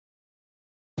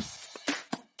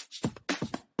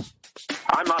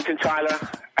I'm Martin Tyler,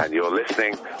 and you're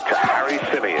listening to Harry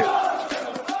Symeou.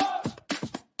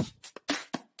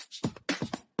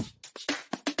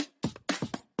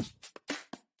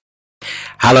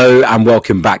 Hello and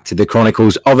welcome back to the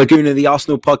Chronicles of a Gooner, the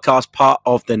Arsenal podcast, part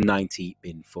of the 90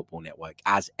 Min Football Network.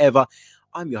 As ever,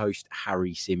 I'm your host,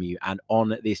 Harry Symeou, and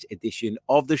on this edition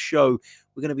of the show,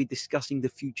 we're going to be discussing the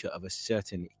future of a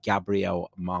certain Gabriel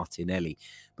Martinelli.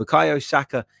 Bukayo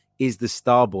Saka is the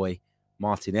star boy.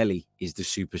 Martinelli is the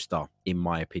superstar, in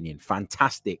my opinion.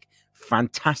 Fantastic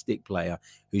player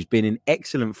who's been in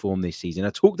excellent form this season.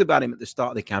 I talked about him at the start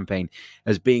of the campaign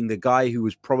as being the guy who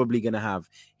was probably going to have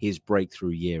his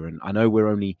breakthrough year. And I know we're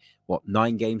only,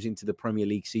 9 games into the Premier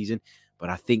League season, but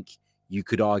I think you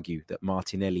could argue that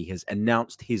Martinelli has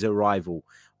announced his arrival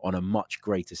on a much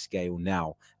greater scale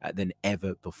now than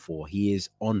ever before. He is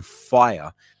on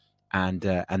fire. And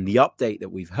the update that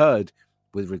we've heard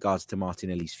with regards to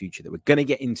Martinelli's future that we're going to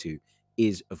get into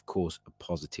is, of course, a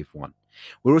positive one.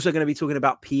 We're also going to be talking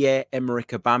about Pierre-Emerick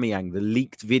Aubameyang, the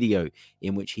leaked video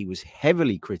in which he was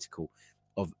heavily critical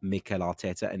of Mikel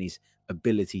Arteta and his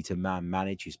ability to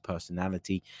manage, his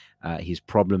personality, his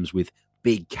problems with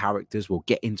big characters. We'll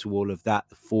get into all of that,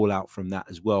 the fallout from that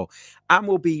as well. And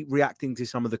we'll be reacting to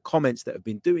some of the comments that have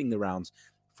been doing the rounds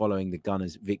following the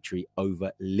Gunners' victory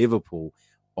over Liverpool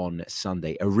on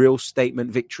Sunday. A real statement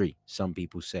victory, some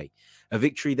people say. A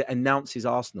victory that announces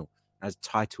Arsenal as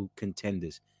title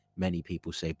contenders, many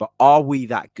people say. But are we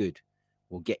that good?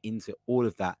 We'll get into all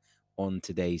of that on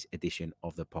today's edition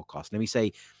of the podcast. Let me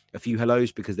say a few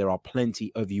hellos because there are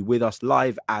plenty of you with us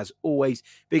live as always.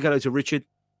 Big hello to Richard,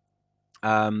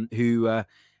 who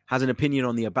has an opinion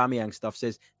on the Aubameyang stuff.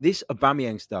 Says this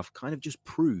Aubameyang stuff kind of just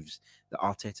proves that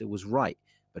Arteta was right.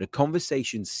 But a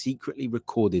conversation secretly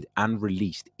recorded and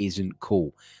released isn't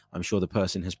cool. I'm sure the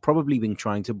person has probably been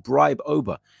trying to bribe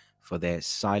Oba for their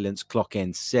silence. Clock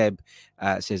end Seb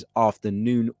says,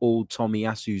 afternoon, all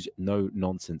Tomiyasu's no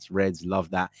nonsense. Reds love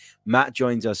that. Matt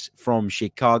joins us from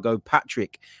Chicago.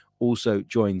 Patrick also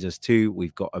joins us too.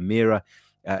 We've got Amira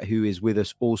who is with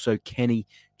us. Also, Kenny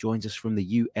joins us from the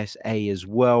USA as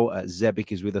well.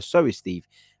 Zebik is with us. So is Steve.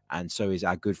 And so is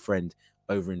our good friend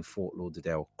over in Fort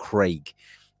Lauderdale, Craig.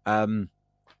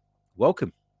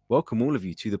 Welcome all of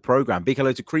you to the program. Big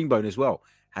hello to Creambone as well.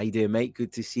 How you doing, mate?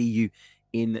 Good to see you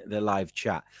in the live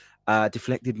chat.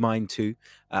 Deflected Mind too.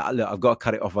 Look, I've got to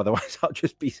cut it off, otherwise I'll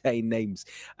just be saying names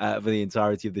for the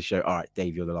entirety of the show. All right,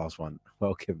 Dave, you're the last one.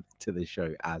 Welcome to the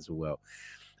show as well.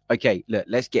 Okay, look,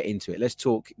 let's get into it. Let's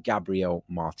talk Gabriel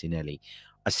Martinelli.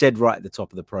 I said right at the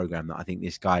top of the program that I think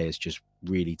this guy has just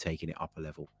really taken it up a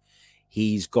level.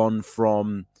 He's gone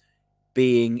from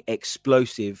being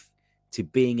explosive to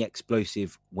being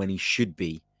explosive when he should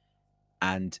be,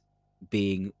 and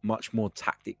being much more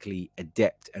tactically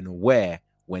adept and aware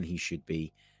when he should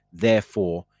be.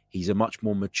 Therefore, he's a much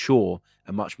more mature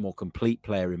and much more complete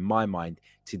player in my mind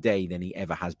today than he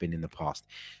ever has been in the past.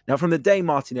 Now, from the day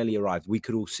Martinelli arrived, we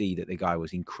could all see that the guy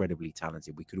was incredibly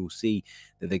talented. We could all see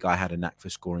that the guy had a knack for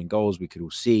scoring goals. We could all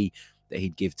see that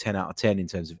he'd give 10 out of 10 in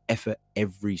terms of effort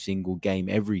every single game,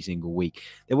 every single week.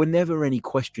 There were never any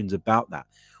questions about that.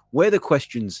 Where the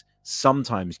questions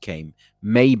sometimes came,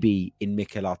 maybe in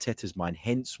Mikel Arteta's mind,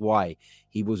 hence why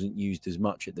he wasn't used as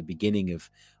much at the beginning of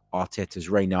Arteta's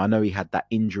reign. Now, I know he had that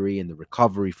injury, and the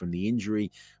recovery from the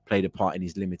injury played a part in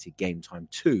his limited game time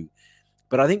too.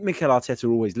 But I think Mikel Arteta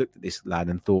always looked at this lad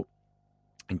and thought,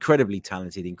 incredibly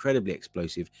talented, incredibly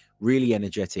explosive, really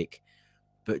energetic,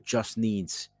 but just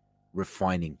needs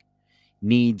refining,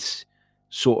 needs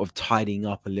sort of tidying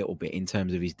up a little bit in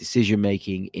terms of his decision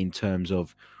making, in terms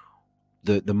of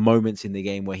the moments in the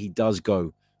game where he does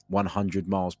go 100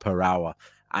 miles per hour,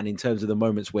 and in terms of the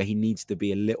moments where he needs to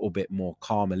be a little bit more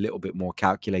calm, a little bit more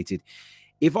calculated.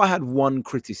 If I had one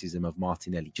criticism of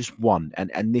Martinelli, just one,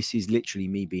 and this is literally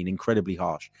me being incredibly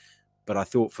harsh, but I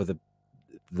thought for the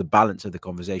balance of the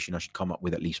conversation I should come up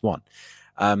with at least one.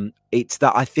 It's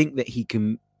that I think that he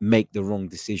can make the wrong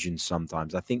decisions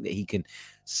sometimes. I think that he can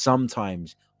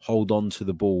sometimes hold on to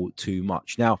the ball too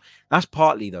much. Now, that's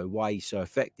partly, though, why he's so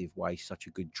effective, why he's such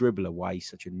a good dribbler, why he's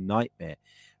such a nightmare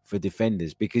for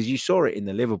defenders, because you saw it in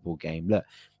the Liverpool game. Look,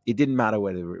 it didn't matter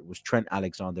whether it was Trent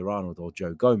Alexander-Arnold or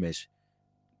Joe Gomez.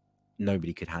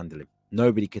 Nobody could handle him.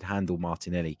 Nobody could handle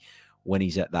Martinelli when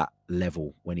he's at that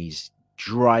level, when he's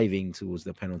driving towards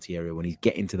the penalty area, when he's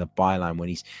getting to the byline, when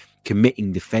he's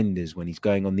committing defenders, when he's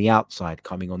going on the outside,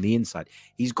 coming on the inside.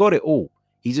 He's got it all.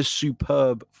 He's a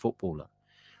superb footballer.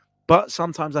 But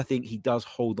sometimes I think he does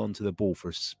hold on to the ball for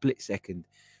a split second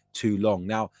too long.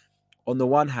 Now, on the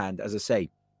one hand, as I say,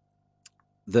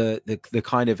 the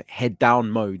kind of head down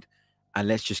mode and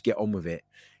let's just get on with it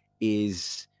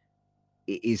is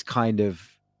kind of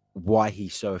why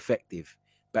he's so effective.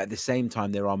 But at the same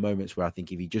time, there are moments where I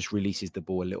think if he just releases the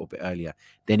ball a little bit earlier,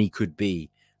 then he could be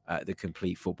the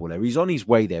complete footballer. He's on his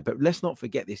way there. But let's not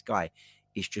forget this guy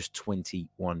is just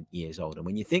 21 years old. And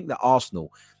when you think that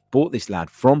Arsenal bought this lad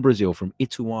from Brazil, from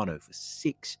Ituano, for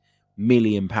 £6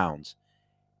 million,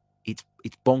 it's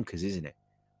bonkers, isn't it?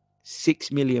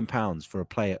 £6 million for a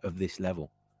player of this level,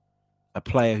 a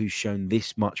player who's shown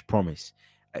this much promise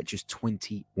at just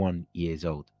 21 years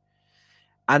old.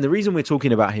 And the reason we're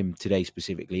talking about him today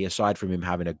specifically, aside from him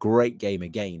having a great game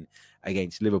again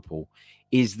against Liverpool,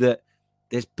 is that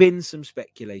there's been some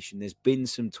speculation, there's been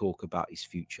some talk about his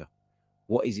future.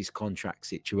 What is his contract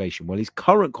situation? Well, his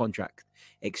current contract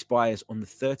expires on the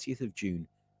 30th of June,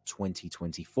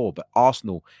 2024. But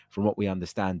Arsenal, from what we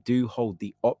understand, do hold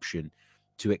the option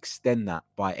to extend that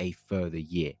by a further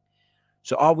year.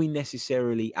 So are we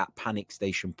necessarily at panic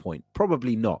station point?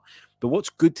 Probably not. But what's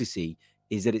good to see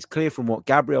is that it's clear from what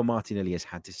Gabriel Martinelli has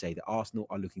had to say that Arsenal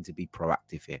are looking to be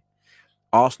proactive here.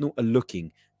 Arsenal are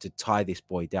looking to tie this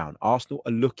boy down. Arsenal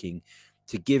are looking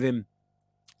to give him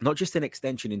not just an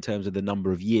extension in terms of the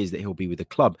number of years that he'll be with the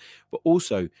club, but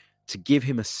also to give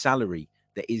him a salary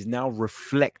that is now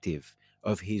reflective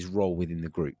of his role within the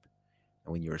group.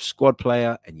 And when you're a squad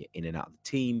player and you're in and out of the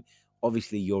team,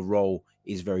 obviously your role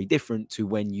is very different to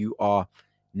when you are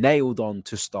nailed on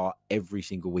to start every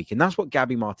single week. And that's what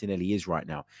Gabby Martinelli is right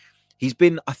now. He's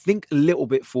been, I think, a little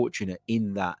bit fortunate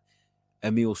in that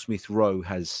Emile Smith-Rowe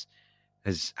has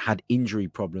had injury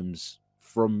problems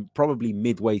from probably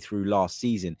midway through last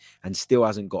season and still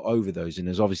hasn't got over those, and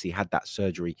has obviously had that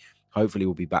surgery. Hopefully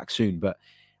will be back soon. But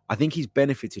I think he's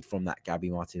benefited from that, Gabby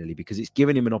Martinelli, because it's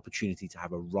given him an opportunity to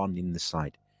have a run in the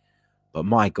side. But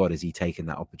my God, has he taken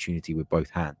that opportunity with both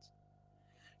hands.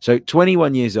 So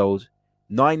 21 years old,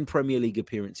 9 Premier League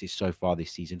appearances so far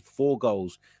this season, 4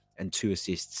 goals and 2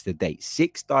 assists to date,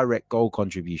 6 direct goal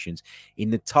contributions in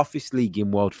the toughest league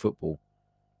in world football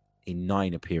in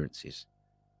 9 appearances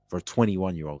for a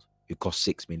 21-year-old who cost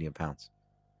 £6 million.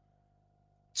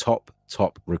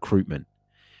 Top recruitment.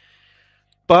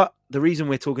 But the reason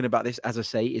we're talking about this, as I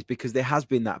say, is because there has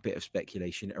been that bit of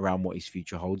speculation around what his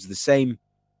future holds. The same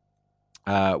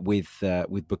with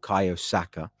Bukayo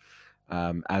Saka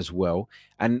as well.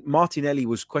 And Martinelli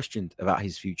was questioned about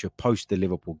his future post the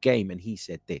Liverpool game, and he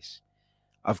said this: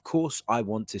 "Of course, I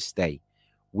want to stay.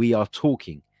 We are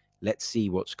talking. Let's see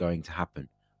what's going to happen.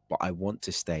 But I want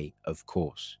to stay, of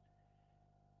course."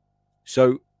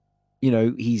 So,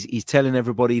 he's telling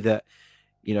everybody that,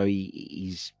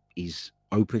 he's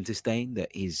open to staying, that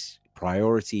his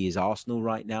priority is Arsenal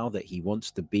right now, that he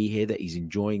wants to be here, that he's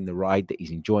enjoying the ride, that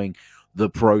he's enjoying the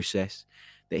process,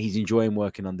 that he's enjoying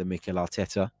working under Mikel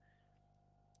Arteta,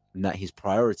 and that his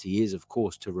priority is, of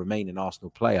course, to remain an Arsenal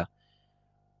player.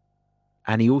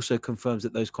 And he also confirms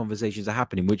that those conversations are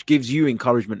happening, which gives you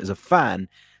encouragement as a fan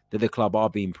that the club are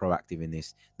being proactive in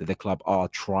this, that the club are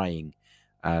trying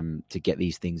to get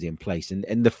these things in place.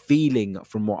 And the feeling,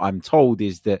 from what I'm told,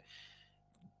 is that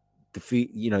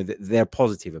that they're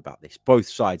positive about this. Both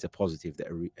sides are positive that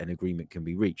an agreement can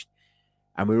be reached.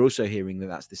 And we're also hearing that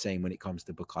that's the same when it comes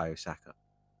to Bukayo Saka.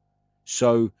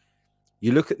 So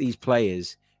you look at these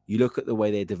players, you look at the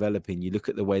way they're developing, you look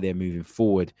at the way they're moving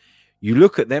forward, you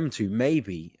look at them two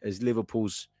maybe as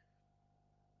Liverpool's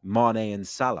Mane and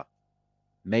Salah.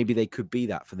 Maybe they could be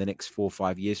that for the next 4 or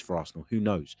 5 years for Arsenal. Who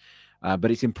knows?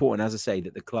 But it's important, as I say,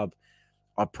 that the club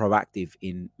are proactive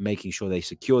in making sure they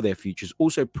secure their futures,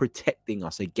 also protecting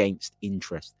us against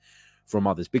interest from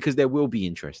others, because there will be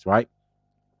interest, right?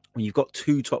 When you've got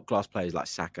 2 top-class players like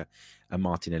Saka and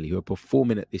Martinelli who are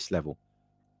performing at this level,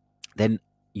 then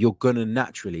you're going to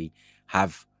naturally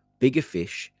have bigger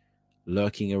fish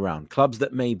lurking around. Clubs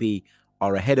that maybe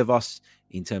are ahead of us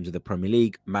in terms of the Premier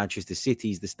League. Manchester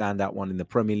City's the standout one in the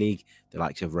Premier League, the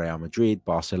likes of Real Madrid,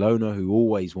 Barcelona, who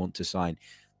always want to sign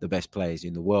the best players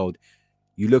in the world.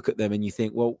 You look at them and you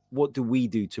think, well, what do we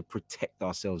do to protect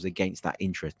ourselves against that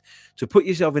interest? To put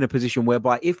yourself in a position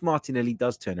whereby if Martinelli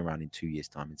does turn around in 2 years'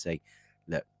 time and say,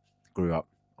 look, grew up,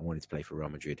 I wanted to play for Real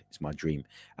Madrid, it's my dream,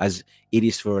 as it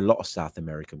is for a lot of South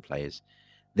American players,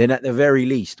 then at the very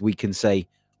least we can say,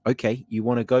 okay, you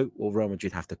want to go? Well, Real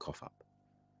Madrid have to cough up.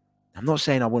 I'm not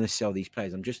saying I want to sell these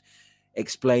players. I'm just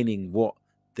explaining what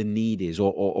the need is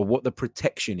or what the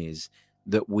protection is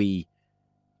that we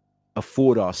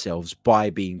afford ourselves by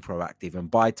being proactive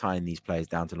and by tying these players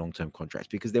down to long-term contracts,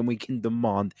 because then we can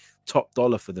demand top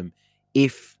dollar for them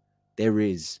if there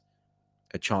is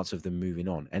a chance of them moving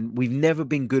on. And we've never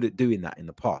been good at doing that in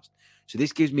the past. So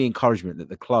this gives me encouragement that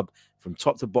the club from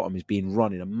top to bottom is being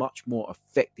run in a much more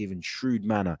effective and shrewd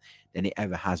manner than it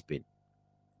ever has been.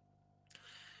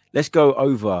 Let's go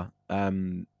over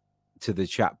to the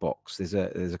chat box. There's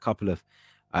a couple of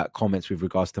comments with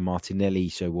regards to Martinelli,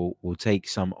 so we'll take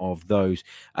some of those.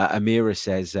 Amira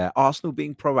says Arsenal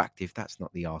being proactive. That's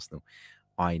not the Arsenal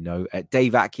I know.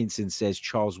 Dave Atkinson says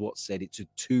Charles Watts said it's a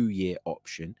 2-year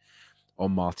option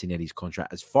on Martinelli's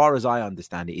contract. As far as I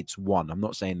understand it, it's 1. I'm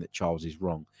not saying that Charles is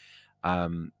wrong,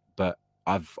 but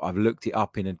I've looked it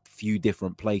up in a few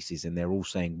different places, and they're all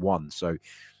saying 1. So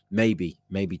maybe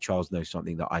Charles knows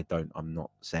something that I don't. I'm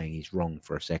not saying he's wrong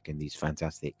for a second. He's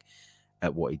fantastic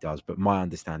at what he does, but my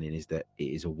understanding is that it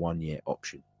is a 1-year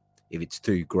option. If it's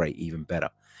 2, great, even better.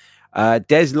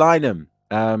 Des Lynham,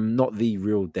 not the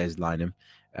real Des Lynham.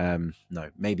 No,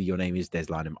 maybe your name is Des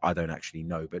Lynham. I don't actually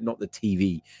know, but not the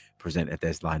TV presenter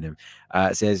Des Lynham.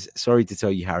 Says, sorry to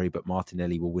tell you, Harry, but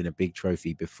Martinelli will win a big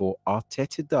trophy before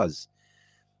Arteta does.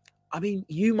 I mean,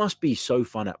 you must be so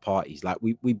fun at parties. Like,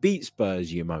 we beat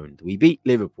Spurs, you moaned. We beat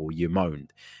Liverpool, you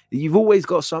moaned. You've always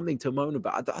got something to moan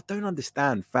about. I don't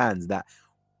understand fans that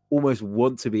almost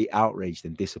want to be outraged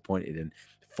and disappointed and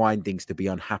find things to be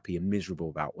unhappy and miserable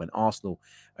about when Arsenal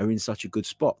are in such a good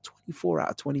spot. 24 out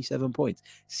of 27 points,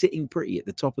 sitting pretty at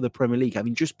the top of the Premier League,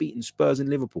 having just beaten Spurs and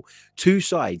Liverpool, 2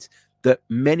 sides that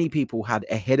many people had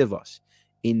ahead of us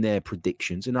in their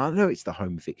predictions. And I know it's the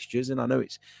home fixtures, and I know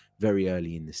it's very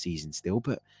early in the season still,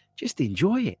 but just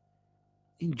enjoy it.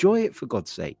 Enjoy it, for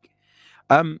God's sake.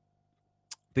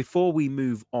 Before we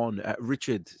move on,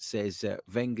 Richard says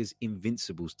Wenger's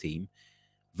Invincibles team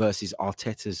versus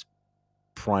Arteta's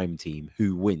prime team.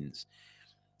 Who wins?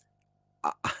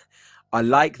 I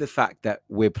like the fact that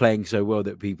we're playing so well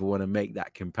that people want to make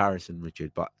that comparison,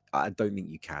 Richard, but I don't think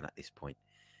you can at this point.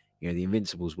 You know, the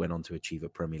Invincibles went on to achieve a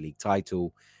Premier League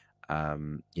title.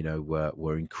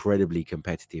 Were incredibly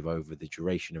competitive over the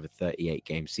duration of a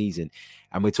 38-game season.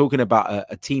 And we're talking about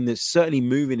a team that's certainly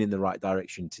moving in the right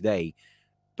direction today,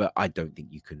 but I don't think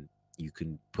you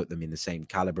can put them in the same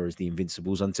caliber as the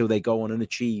Invincibles until they go on and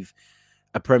achieve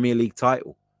a Premier League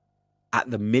title at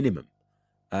the minimum,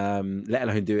 let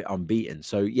alone do it unbeaten.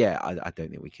 So yeah, I don't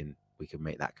think we can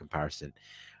make that comparison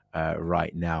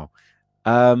right now.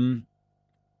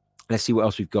 Let's see what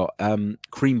else we've got.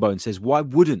 Creambone says, why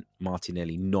wouldn't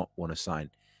Martinelli not want to sign?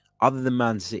 Other than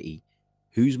Man City,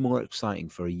 who's more exciting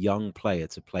for a young player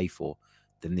to play for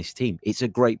than this team? It's a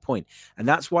great point. And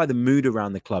that's why the mood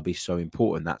around the club is so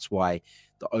important. That's why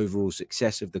the overall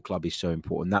success of the club is so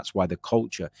important. That's why the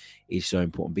culture is so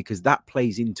important, because that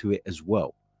plays into it as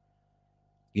well.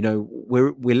 You know,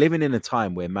 we're living in a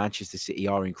time where Manchester City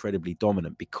are incredibly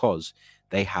dominant because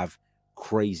they have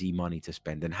crazy money to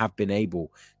spend and have been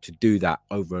able to do that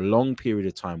over a long period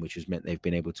of time, which has meant they've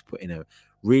been able to put in a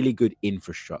really good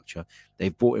infrastructure.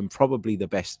 They've brought in probably the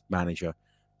best manager,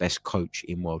 best coach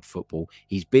in world football.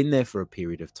 He's been there for a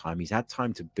period of time. He's had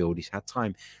time to build. He's had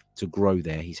time to grow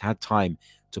there. He's had time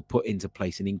to put into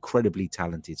place an incredibly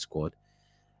talented squad.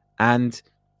 And,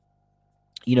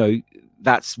 you know,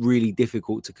 that's really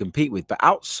difficult to compete with. But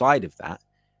outside of that,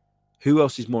 who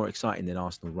else is more exciting than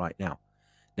Arsenal right now?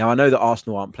 Now, I know that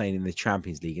Arsenal aren't playing in the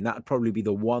Champions League, and that would probably be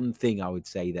the one thing I would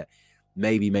say that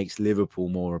maybe makes Liverpool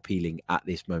more appealing at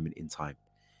this moment in time.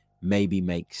 Maybe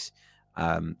makes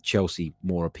Chelsea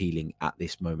more appealing at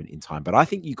this moment in time. But I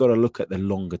think you've got to look at the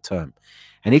longer term.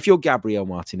 And if you're Gabriel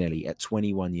Martinelli at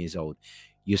 21 years old,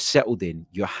 you're settled in,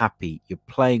 you're happy, you're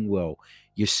playing well,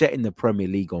 you're setting the Premier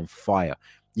League on fire,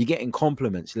 you're getting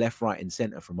compliments left, right, and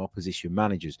centre from opposition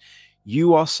managers.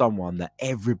 You are someone that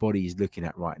everybody is looking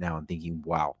at right now and thinking,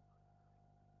 wow,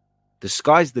 the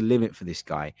sky's the limit for this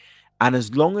guy. And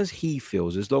as long as he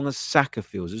feels, as long as Saka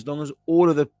feels, as long as all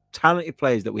of the talented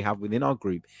players that we have within our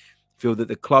group feel that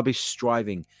the club is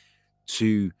striving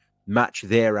to match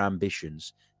their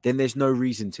ambitions, then there's no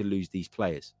reason to lose these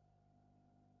players.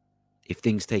 If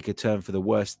things take a turn for the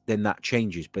worse, then that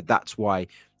changes. But that's why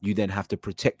you then have to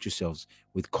protect yourselves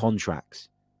with contracts,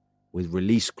 with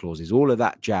release clauses, all of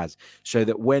that jazz, so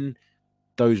that when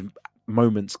those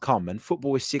moments come, and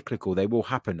football is cyclical, they will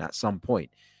happen at some point.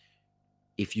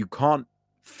 If you can't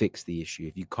fix the issue,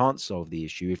 if you can't solve the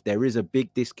issue, if there is a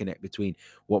big disconnect between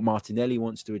what Martinelli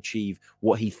wants to achieve,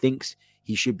 what he thinks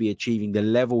he should be achieving, the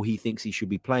level he thinks he should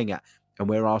be playing at, and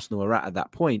where Arsenal are at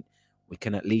that point, we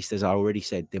can at least, as I already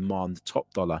said, demand top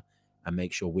dollar and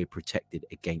make sure we're protected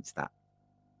against that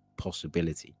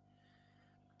possibility.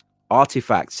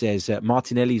 Artifact says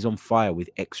Martinelli's on fire with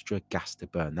extra gas to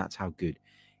burn. That's how good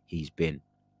he's been.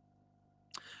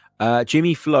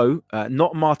 Jimmy Flo,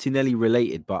 not Martinelli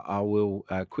related, but I will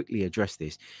quickly address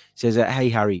this, says, hey,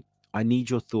 Harry, I need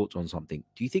your thoughts on something.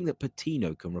 Do you think that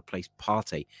Patino can replace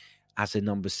Partey as a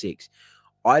number 6?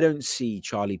 I don't see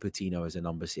Charlie Patino as a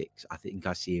number 6. I think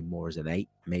I see him more as an 8,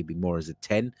 maybe more as a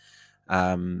 10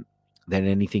 than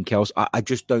anything else. I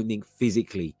just don't think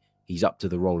physically he's up to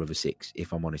the role of a 6,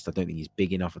 if I'm honest. I don't think he's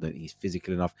big enough. I don't think he's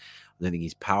physical enough. I don't think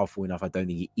he's powerful enough. I don't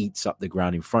think he eats up the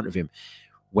ground in front of him.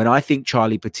 When I think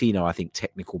Charlie Patino, I think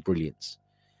technical brilliance.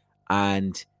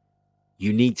 And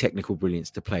you need technical brilliance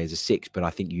to play as a 6, but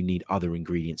I think you need other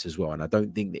ingredients as well. And I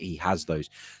don't think that he has those.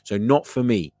 So not for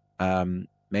me.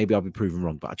 Maybe I'll be proven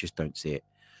wrong, but I just don't see it.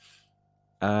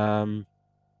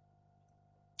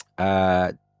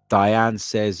 Diane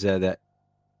says that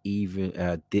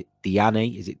even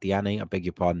Diane, is it Diane? I beg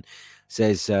your pardon,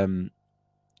 says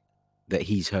that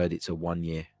he's heard it's a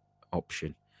 1-year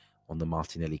option on the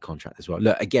Martinelli contract as well.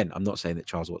 Look, again, I'm not saying that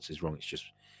Charles Watts is wrong. It's just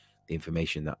the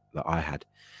information that I had.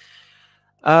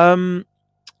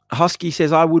 Husky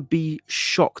says, I would be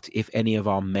shocked if any of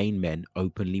our main men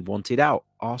openly wanted out.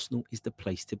 Arsenal is the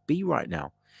place to be right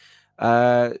now.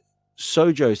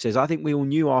 Sojo says, I think we all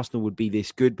knew Arsenal would be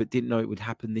this good, but didn't know it would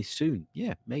happen this soon.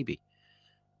 Yeah, maybe.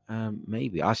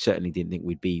 Maybe. I certainly didn't think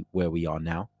we'd be where we are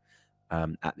now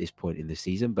at this point in the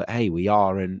season. But hey, we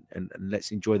are, and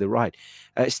let's enjoy the ride.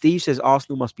 Steve says,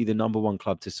 Arsenal must be the number 1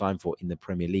 club to sign for in the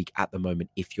Premier League at the moment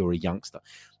if you're a youngster.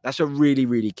 That's a really,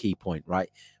 really key point, right?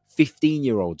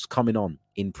 15-year-olds coming on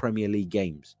in Premier League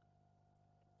games,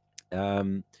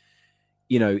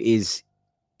 is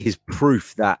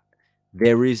proof that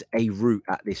there is a route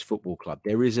at this football club.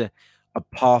 There is a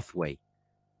pathway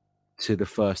to the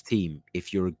first team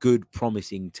if you're a good,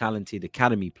 promising, talented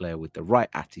academy player with the right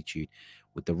attitude,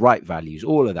 with the right values,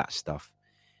 all of that stuff.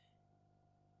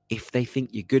 If they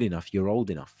think you're good enough, you're old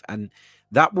enough. And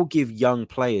that will give young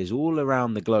players all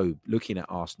around the globe looking at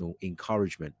Arsenal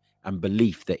encouragement and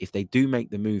belief that if they do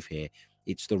make the move here,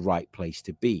 it's the right place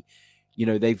to be.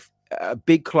 They've a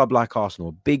big club like Arsenal,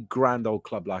 a big grand old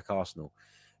club like Arsenal,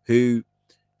 who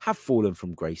have fallen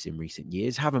from grace in recent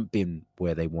years, haven't been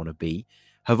where they want to be,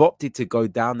 have opted to go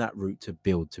down that route to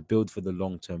build for the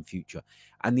long-term future.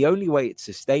 And the only way it's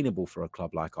sustainable for a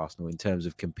club like Arsenal in terms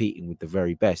of competing with the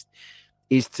very best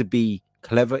is to be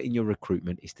clever in your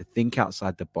recruitment, is to think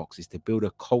outside the box, is to build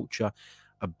a culture,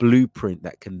 a blueprint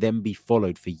that can then be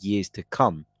followed for years to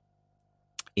come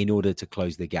in order to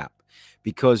close the gap.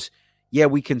 Because, yeah,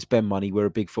 we can spend money. We're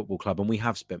a big football club and we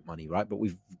have spent money, right? But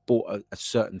we've bought a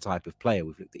certain type of player.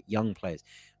 We've looked at young players,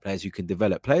 players who can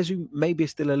develop, players who maybe are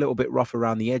still a little bit rough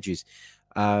around the edges,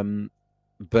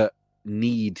 but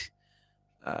need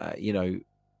a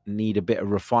bit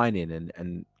of refining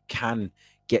and can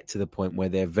get to the point where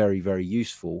they're very, very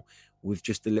useful with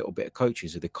just a little bit of coaching.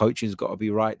 So the coaching's got to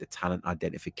be right. The talent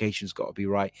identification's got to be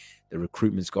right. The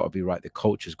recruitment's got to be right. The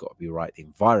culture's got to be right. The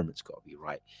environment's got to be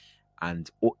right. And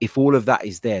if all of that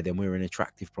is there, then we're an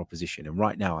attractive proposition. And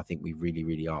right now, I think we really,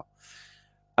 really are.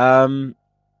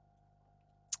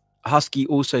 Husky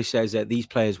also says that these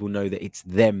players will know that it's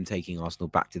them taking Arsenal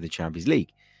back to the Champions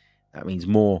League. That means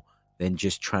more than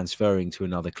just transferring to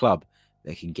another club.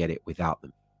 They can get it without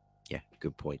them. Yeah,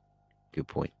 good point. Good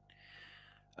point.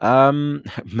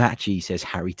 Matt G says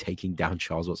Harry taking down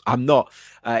Charles Watts. I'm not.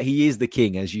 He is the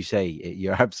king, as you say.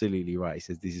 You're absolutely right. He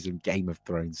says this is some Game of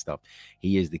Thrones stuff.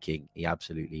 He is the king. He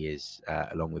absolutely is,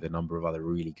 along with a number of other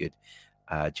really good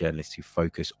journalists who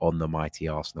focus on the mighty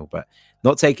Arsenal, but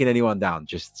not taking anyone down.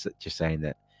 Just saying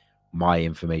that my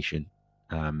information,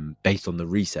 based on the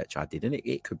research I did, and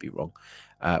it could be wrong,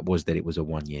 was that it was a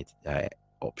 1-year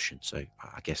option. So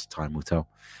I guess time will tell.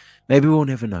 Maybe we'll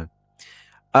never know.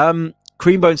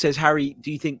 Creambone says, Harry,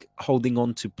 do you think holding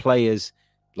on to players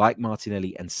like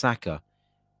Martinelli and Saka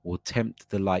will tempt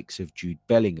the likes of Jude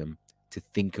Bellingham to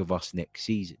think of us next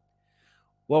season?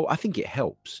 Well, I think it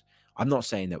helps. I'm not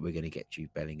saying that we're going to get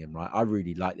Jude Bellingham, right? I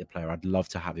really like the player. I'd love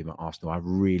to have him at Arsenal. I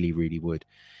really, really would.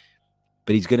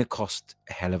 But he's going to cost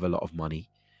a hell of a lot of money.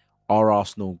 Are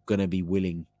Arsenal going to be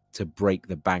willing to break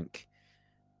the bank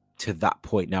to that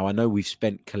point? Now, I know we've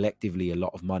spent collectively a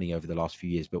lot of money over the last few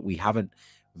years, but we haven't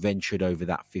ventured over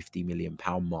that £50 million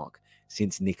mark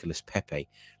since Nicolas Pepe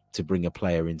to bring a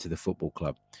player into the football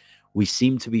club. We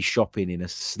seem to be shopping in a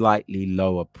slightly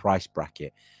lower price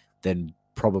bracket than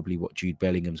probably what Jude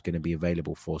Bellingham's going to be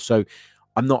available for. So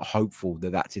I'm not hopeful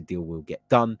that that's a deal will get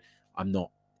done. I'm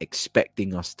not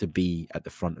expecting us to be at the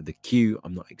front of the queue.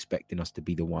 I'm not expecting us to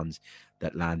be the ones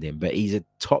that land in, but he's a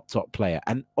top player.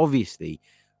 And obviously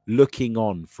looking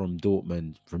on from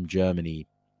Dortmund, from Germany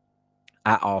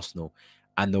at Arsenal,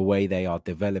 and the way they are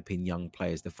developing young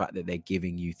players, the fact that they're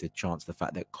giving youth a chance, the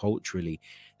fact that culturally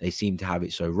they seem to have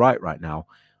it so right now,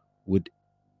 would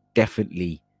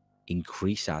definitely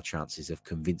increase our chances of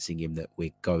convincing him that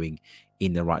we're going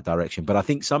in the right direction. But I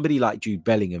think somebody like Jude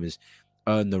Bellingham has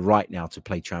earned the right now to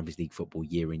play Champions League football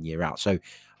year in, year out. So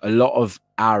a lot of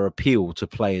our appeal to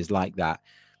players like that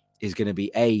is going to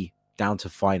be A, down to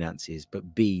finances,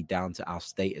 but B, down to our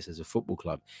status as a football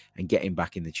club. And getting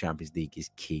back in the Champions League is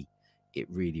key. It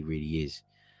really, really is.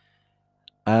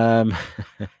 What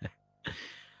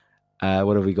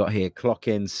have we got here?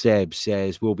 Clockend Seb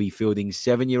says we'll be fielding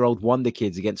 7-year-old wonder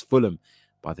kids against Fulham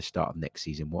by the start of next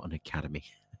season. What an academy.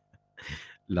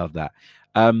 Love that.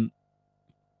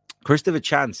 Christopher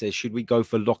Chan says, should we go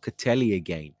for Locatelli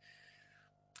again?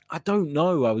 I don't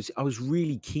know. I was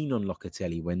really keen on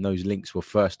Locatelli when those links were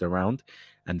first around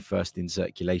and first in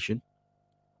circulation,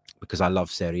 because I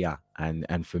love Serie A.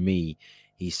 And for me,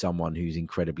 he's someone who's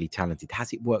incredibly talented.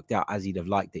 Has it worked out as he'd have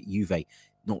liked at Juve?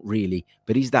 Not really.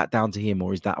 But is that down to him,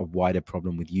 or is that a wider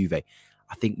problem with Juve?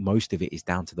 I think most of it is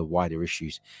down to the wider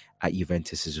issues at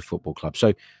Juventus as a football club.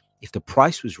 So if the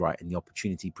price was right and the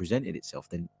opportunity presented itself,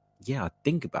 then yeah, I'd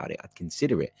think about it. I'd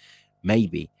consider it,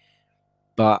 maybe.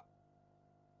 But,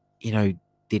 you know,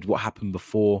 did what happened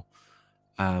before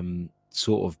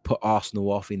sort of put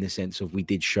Arsenal off, in the sense of we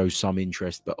did show some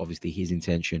interest, but obviously his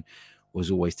intention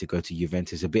was always to go to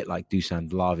Juventus, a bit like Dusan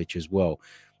Vlahovic as well.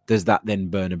 Does that then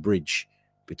burn a bridge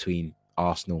between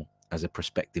Arsenal as a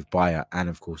prospective buyer and,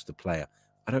 of course, the player?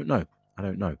 I don't know.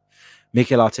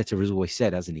 Mikel Arteta has always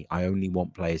said, hasn't he, I only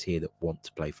want players here that want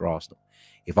to play for Arsenal.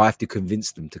 If I have to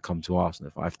convince them to come to Arsenal,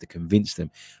 if I have to convince them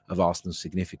of Arsenal's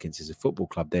significance as a football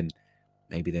club, then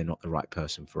maybe they're not the right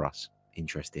person for us.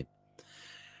 Interesting.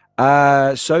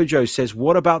 Sojo says,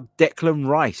 what about Declan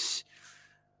Rice?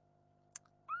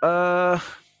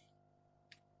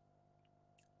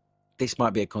 This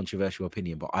might be a controversial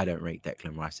opinion, but I don't rate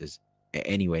Declan Rice as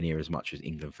anywhere near as much as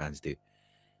England fans do.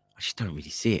 I just don't really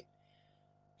see it.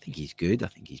 I think he's good. I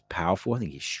think he's powerful. I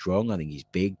think he's strong. I think he's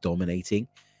big, dominating.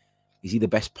 Is he the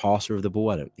best passer of the ball?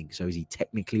 I don't think so. Is he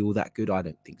technically all that good? I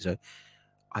don't think so.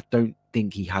 I don't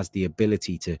think he has the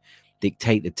ability to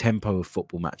dictate the tempo of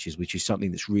football matches, which is something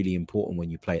that's really important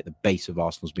when you play at the base of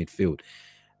Arsenal's midfield.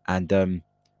 And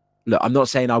look, I'm not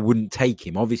saying I wouldn't take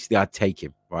him. Obviously, I'd take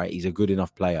him, right? He's a good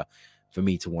enough player for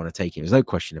me to want to take him. There's no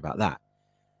question about that.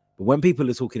 But when people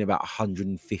are talking about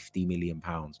 150 million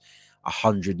pounds,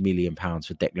 100 million pounds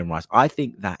for Declan Rice, I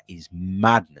think that is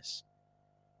madness.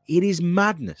 It is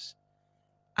madness.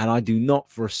 And I do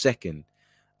not for a second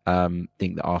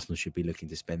think that Arsenal should be looking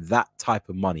to spend that type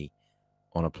of money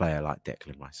on a player like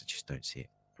Declan Rice. I just don't see it.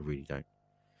 I really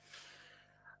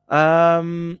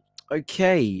don't.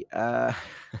 Okay.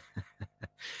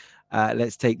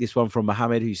 Let's take this one from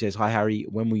Mohammed, who says, hi, Harry.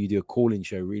 When will you do a call-in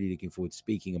show? Really looking forward to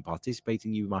speaking and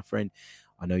participating with you, my friend.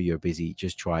 I know you're busy.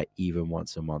 Just try even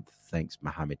once a month. Thanks,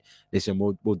 Mohammed. Listen,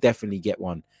 we'll definitely get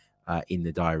one in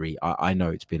the diary. I know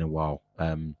it's been a while.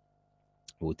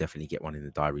 We'll definitely get one in the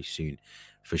diary soon,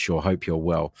 for sure. Hope you're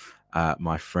well,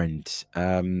 my friend.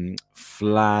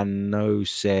 Flano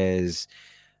says,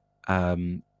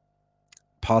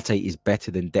 Partey is better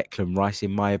than Declan Rice,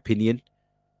 in my opinion.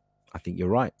 I think you're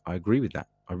right. I agree with that.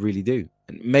 I really do.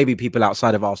 And maybe people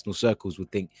outside of Arsenal circles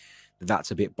would think that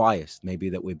that's a bit biased, maybe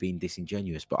that we're being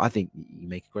disingenuous, but I think you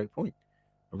make a great point.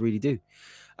 I really do.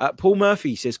 Paul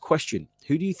Murphy says, question,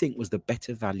 who do you think was the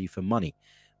better value for money,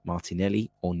 Martinelli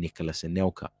or Nicolas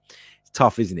Anelka? It's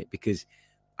tough, isn't it? Because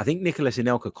I think Nicolas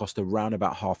Anelka cost around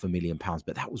about £500,000,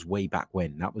 but that was way back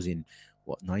when. That was in,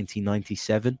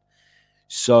 1997?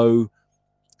 So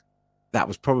that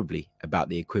was probably about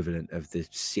the equivalent of the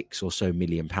 £6 or so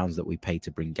million that we paid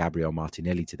to bring Gabriel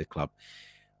Martinelli to the club.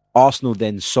 Arsenal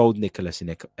then sold Nicolas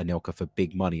Anelka for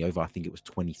big money, over, I think it was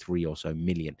 23 or so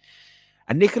million.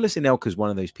 And Nicolas Anelka is one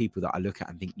of those people that I look at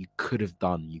and think you could have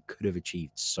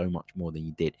achieved so much more than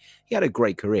you did. He had a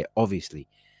great career, obviously,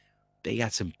 but he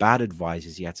had some bad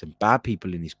advisors. He had some bad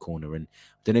people in his corner. And I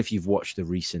don't know if you've watched the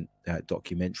recent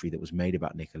documentary that was made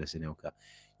about Nicolas Anelka.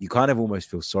 You kind of almost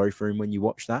feel sorry for him when you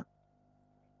watch that.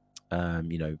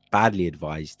 Badly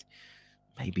advised.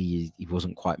 Maybe he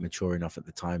wasn't quite mature enough at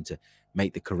the time to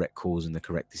make the correct calls and the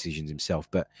correct decisions himself.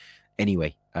 But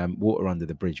anyway, water under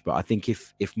the bridge. But I think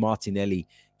if Martinelli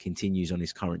continues on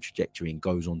his current trajectory and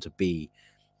goes on to be,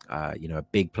 a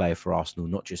big player for Arsenal,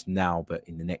 not just now, but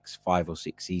in the next 5 or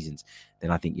 6 seasons, then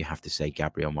I think you have to say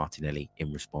Gabriel Martinelli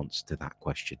in response to that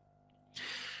question.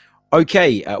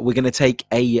 Okay, we're going to take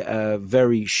a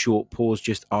very short pause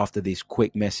just after this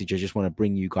quick message. I just want to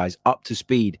bring you guys up to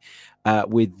speed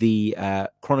with the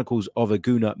Chronicles of a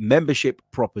Gooner membership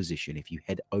proposition. If you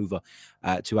head over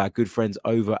to our good friends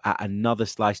over at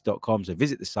anotherslice.com, so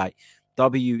visit the site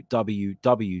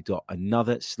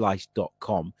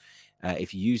www.anotherslice.com,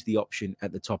 If you use the option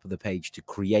at the top of the page to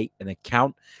create an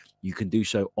account, you can do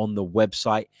so on the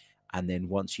website. And then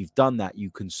once you've done that, you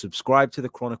can subscribe to the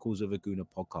Chronicles of a Gooner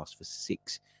podcast for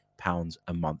 £6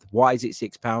 a month. Why is it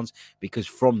 £6? Because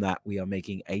from that, we are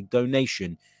making a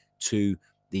donation to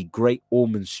the Great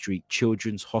Ormond Street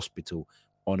Children's Hospital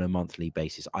on a monthly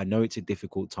basis. I know it's a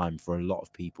difficult time for a lot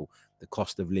of people. The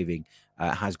cost of living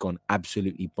has gone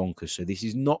absolutely bonkers. So this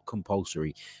is not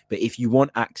compulsory. But if you want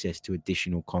access to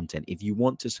additional content, if you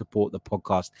want to support the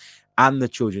podcast and the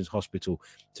Children's Hospital,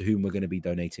 to whom we're going to be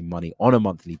donating money on a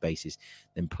monthly basis,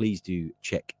 then please do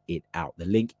check it out. The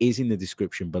link is in the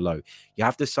description below. You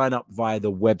have to sign up via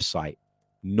the website,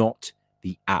 not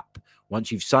the app.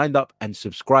 Once you've signed up and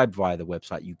subscribed via the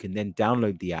website, you can then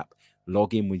download the app,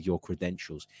 log in with your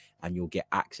credentials, and you'll get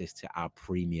access to our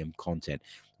premium content.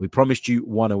 We promised you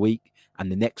one a week,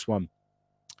 and the next one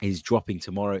is dropping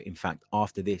tomorrow. In fact,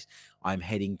 after this, I'm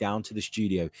heading down to the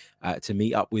studio to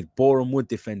meet up with Boreham Wood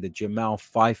defender Jamal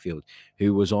Fifield,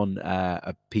 who was on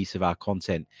a piece of our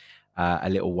content a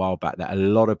little while back that a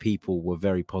lot of people were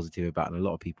very positive about and a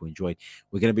lot of people enjoyed.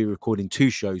 We're going to be recording two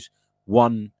shows,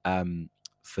 one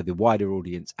for the wider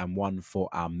audience and one for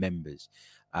our members.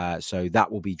 So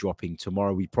that will be dropping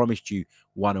tomorrow. We promised you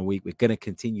one a week. We're going to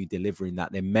continue delivering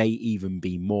that. There may even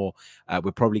be more.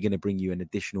 We're probably going to bring you an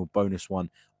additional bonus one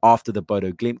after the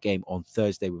Bodo Glimt game on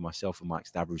Thursday with myself and Mike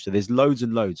Stavru. So there's loads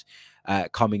and loads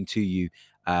coming to you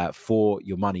for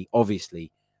your money,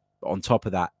 obviously. But on top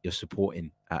of that, you're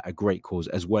supporting a great cause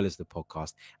as well as the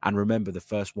podcast. And remember, the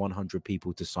first 100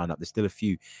 people to sign up, there's still a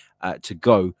few to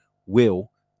go, will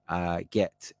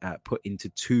get put into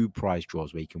two prize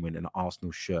draws where you can win an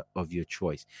Arsenal shirt of your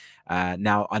choice.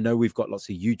 Now, I know we've got lots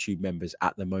of YouTube members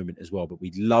at the moment as well, but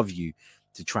we'd love you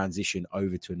to transition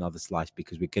over to Another Slice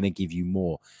because we're going to give you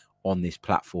more on this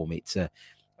platform. It's a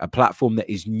platform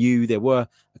that is new. There were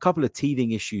a couple of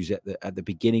teething issues at the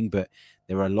beginning, but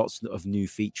there are lots of new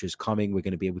features coming. We're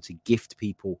going to be able to gift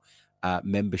people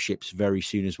memberships very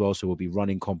soon as well. So we'll be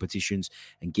running competitions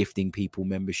and gifting people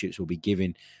memberships. We'll be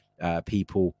giving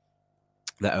people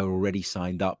that are already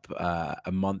signed up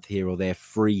a month here or there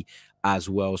free as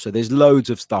well. So there's loads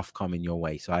of stuff coming your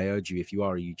way. So I urge you, if you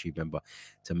are a YouTube member,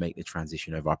 to make the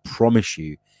transition over. I promise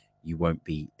you, you won't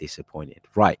be disappointed.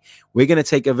 Right. We're going to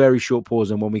take a very short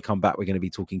pause. And when we come back, we're going to be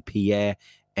talking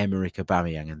Pierre-Emerick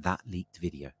Aubameyang and that leaked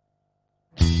video.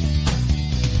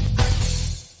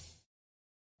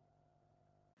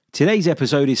 Today's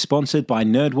episode is sponsored by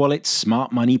NerdWallet's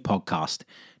Smart Money Podcast.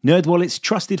 NerdWallet's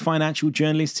trusted financial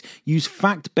journalists use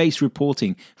fact-based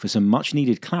reporting for some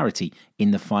much-needed clarity in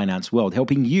the finance world,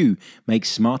 helping you make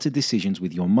smarter decisions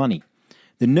with your money.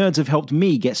 The nerds have helped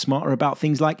me get smarter about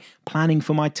things like planning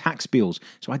for my tax bills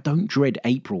so I don't dread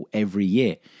April every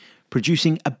year,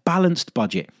 producing a balanced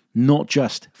budget, not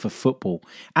just for football,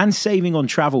 and saving on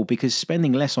travel because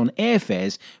spending less on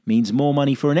airfares means more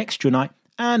money for an extra night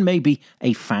and maybe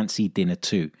a fancy dinner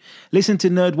too. Listen to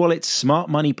NerdWallet's Smart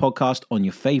Money Podcast on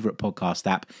your favorite podcast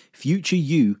app. Future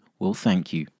you will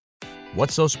thank you.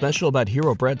 What's so special about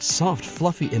Hero Bread's soft,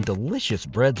 fluffy, and delicious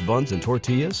breads, buns, and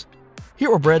tortillas?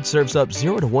 Hero Bread serves up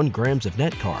 0 to 1 grams of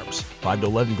net carbs, 5 to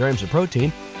 11 grams of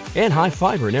protein, and high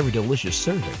fiber in every delicious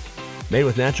serving. Made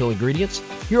with natural ingredients,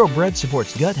 Hero Bread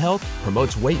supports gut health,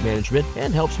 promotes weight management,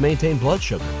 and helps maintain blood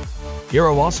sugar.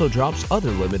 Hero also drops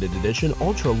other limited edition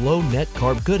ultra-low net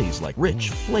carb goodies like rich,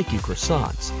 flaky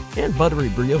croissants and buttery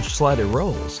brioche slider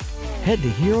rolls. Head to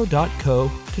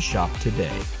hero.co to shop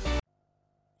today.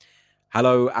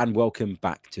 Hello and welcome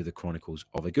back to the Chronicles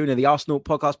of a Gooner, the Arsenal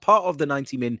podcast, part of the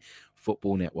 90 Min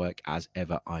Football Network. As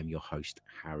ever, I'm your host,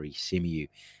 Harry Symeou.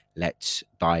 Let's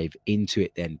dive into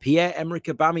it then. Pierre-Emerick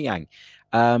Aubameyang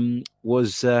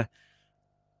was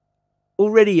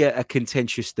already a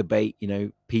contentious debate. You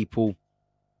know, people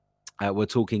were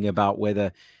talking about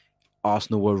whether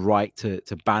Arsenal were right to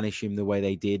banish him the way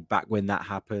they did back when that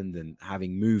happened, and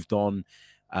having moved on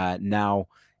now,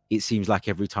 it seems like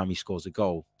every time he scores a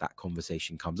goal, that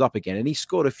conversation comes up again. And he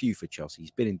scored a few for Chelsea. He's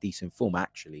been in decent form,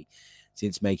 actually,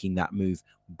 since making that move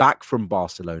back from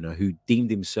Barcelona, who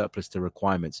deemed him surplus to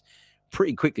requirements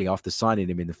pretty quickly after signing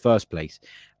him in the first place.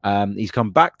 He's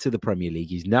come back to the Premier League.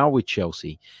 He's now with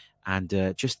Chelsea. And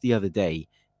just the other day,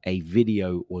 a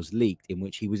video was leaked in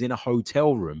which he was in a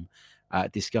hotel room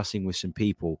discussing with some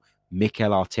people,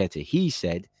 Mikel Arteta. He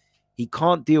said he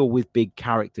can't deal with big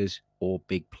characters or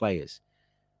big players.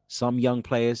 Some young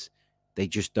players, they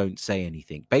just don't say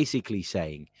anything. Basically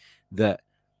saying that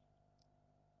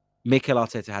Mikel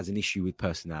Arteta has an issue with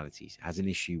personalities, has an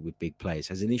issue with big players,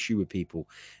 has an issue with people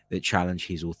that challenge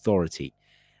his authority.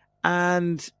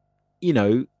 And, you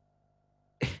know,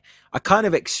 I kind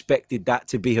of expected that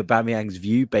to be Aubameyang's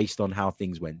view based on how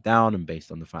things went down and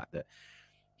based on the fact that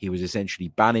he was essentially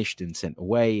banished and sent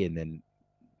away and then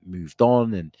moved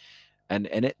on.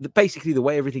 Basically the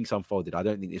way everything's unfolded, I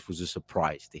don't think this was a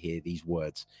surprise to hear these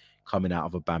words coming out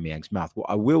of Aubameyang's mouth. What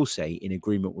I will say, in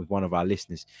agreement with one of our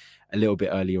listeners a little bit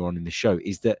earlier on in the show,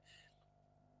 is that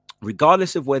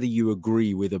regardless of whether you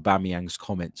agree with Aubameyang's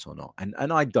comments or not, and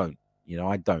I don't,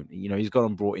 I don't. He's gone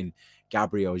and brought in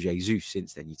Gabriel Jesus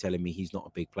since then. You're telling me he's not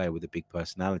a big player with a big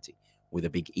personality, with a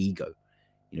big ego.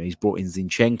 He's brought in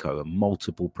Zinchenko, a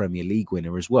multiple Premier League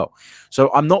winner as well.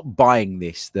 So I'm not buying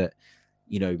this that,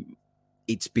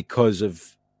 it's because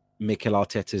of Mikel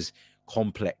Arteta's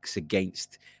complex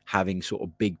against having sort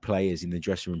of big players in the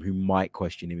dressing room who might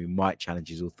question him, who might challenge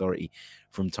his authority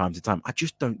from time to time. I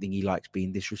just don't think he likes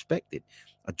being disrespected.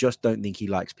 I just don't think he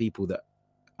likes people that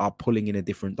are pulling in a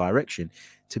different direction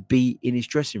to be in his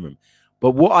dressing room.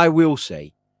 But what I will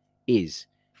say is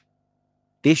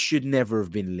this should never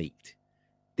have been leaked.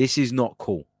 This is not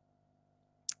cool.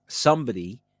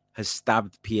 Somebody has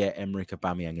stabbed Pierre-Emerick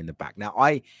Aubameyang in the back. Now,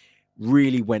 I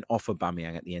really went off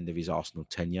Aubameyang at the end of his Arsenal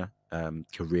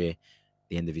career,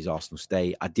 the end of his Arsenal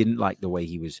stay. I didn't like the way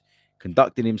he was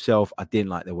conducting himself. I didn't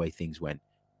like the way things went.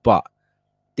 But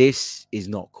this is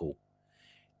not cool.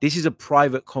 This is a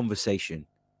private conversation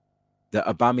that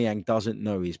Aubameyang doesn't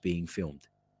know is being filmed.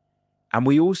 And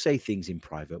we all say things in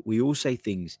private. We all say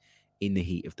things in the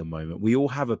heat of the moment. We all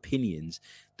have opinions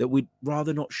that we'd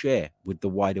rather not share with the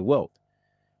wider world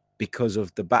because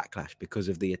of the backlash, because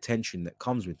of the attention that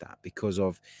comes with that, because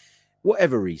of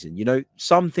whatever reason.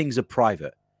 Some things are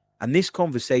private, and this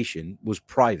conversation was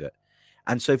private.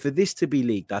 And so for this to be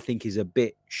leaked, I think is a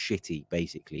bit shitty,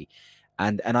 basically.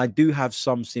 And I do have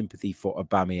some sympathy for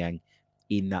Aubameyang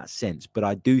in that sense, but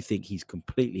I do think he's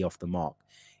completely off the mark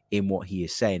in what he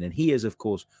is saying. And he has, of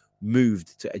course,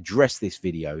 moved to address this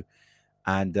video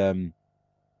and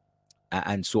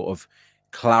sort of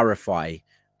clarify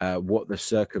what the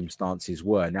circumstances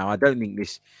were. Now, I don't think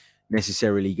this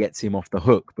necessarily gets him off the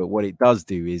hook, but what it does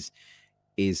do is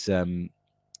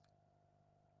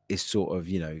sort of,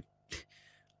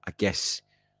 I guess,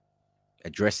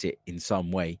 address it in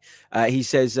some way. He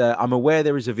says, I'm aware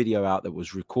there is a video out that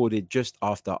was recorded just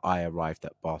after I arrived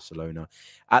at Barcelona.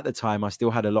 At the time, I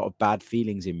still had a lot of bad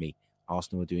feelings in me.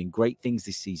 Arsenal are doing great things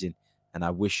this season, and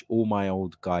I wish all my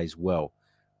old guys well.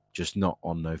 Just not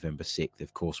on November 6th,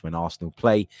 of course, when Arsenal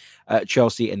play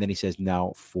Chelsea. And then he says,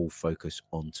 now full focus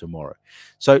on tomorrow.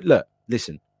 So look,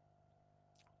 listen,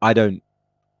 I don't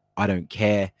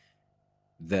care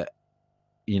that,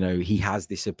 he has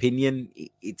this opinion.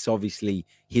 It's obviously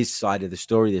his side of the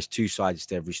story. There's two sides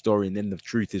to every story. And then the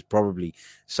truth is probably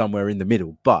somewhere in the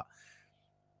middle. But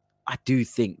I do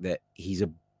think that he's a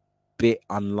bit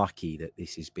unlucky that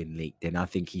this has been leaked. And I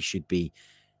think he should be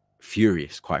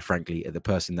furious, quite frankly, at the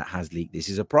person that has leaked. This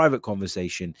is a private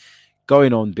conversation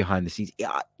going on behind the scenes.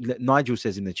 Nigel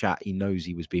says in the chat he knows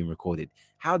he was being recorded.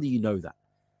 How do you know that?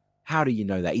 How do you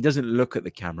know that? He doesn't look at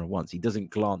the camera once. He doesn't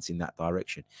glance in that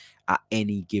direction at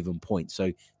any given point.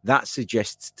 So that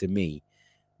suggests to me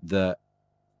that,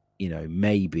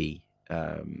 maybe,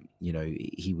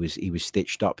 he was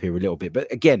stitched up here a little bit.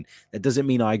 But again, that doesn't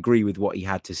mean I agree with what he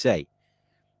had to say.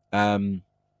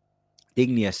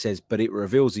 Dignia says, but it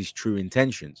reveals his true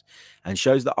intentions and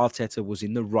shows that Arteta was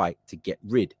in the right to get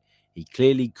rid. He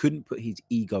clearly couldn't put his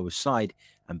ego aside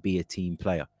and be a team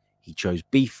player. He chose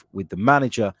beef with the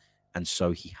manager, and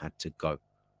so he had to go.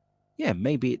 Yeah,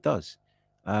 maybe it does.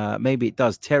 Maybe it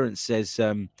does. Terence says,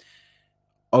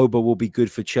 Oba will be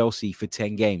good for Chelsea for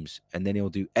 10 games, and then he'll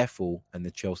do F-all, and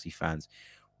the Chelsea fans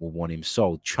will want him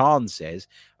sold. Chan says,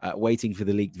 waiting for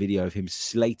the leaked video of him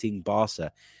slating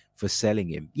Barca for selling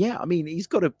him. Yeah, I mean, he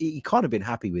can't have been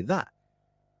happy with that.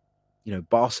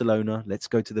 Barcelona, let's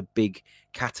go to the big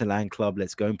Catalan club.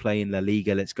 Let's go and play in La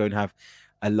Liga. Let's go and have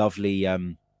a lovely, a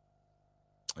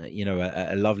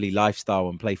lovely lifestyle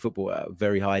and play football at a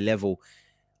very high level,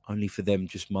 only for them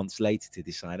just months later to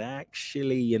decide,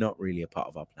 actually, you're not really a part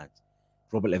of our plans.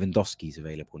 Robert Lewandowski's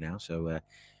available now, so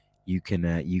you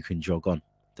can jog on.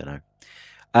 Don't know.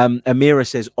 Amira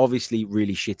says, obviously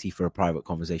really shitty for a private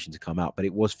conversation to come out, but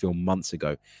it was filmed months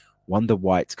ago. Wonder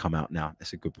why it's come out now.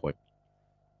 That's a good point.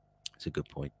 It's a good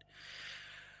point.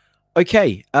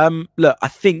 Okay. Look, I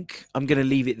think I'm going to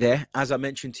leave it there. As I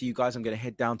mentioned to you guys, I'm going to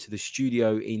head down to the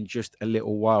studio in just a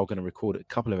little while. I'm going to record a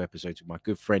couple of episodes with my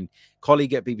good friend,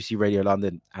 colleague at BBC Radio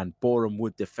London and Boreham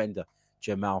Wood defender,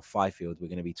 Jamal Fifield. We're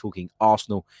going to be talking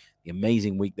Arsenal, the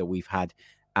amazing week that we've had.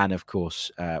 And of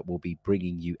course, we'll be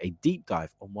bringing you a deep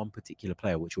dive on one particular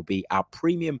player, which will be our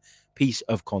premium piece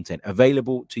of content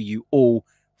available to you all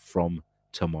from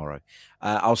tomorrow.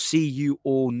 I'll see you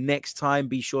all next time.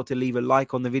 Be sure to leave a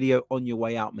like on the video on your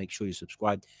way out. Make sure you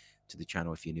subscribe to the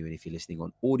channel if you're new, and if you're listening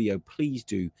on audio, please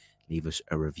do leave us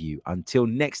a review. Until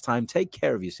next time, take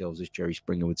care of yourselves, as Jerry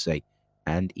Springer would say,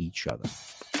 and each other.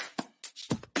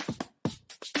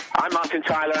 I'm Martin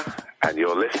Tyler, and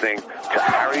you're listening to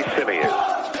Harry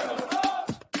Symeou.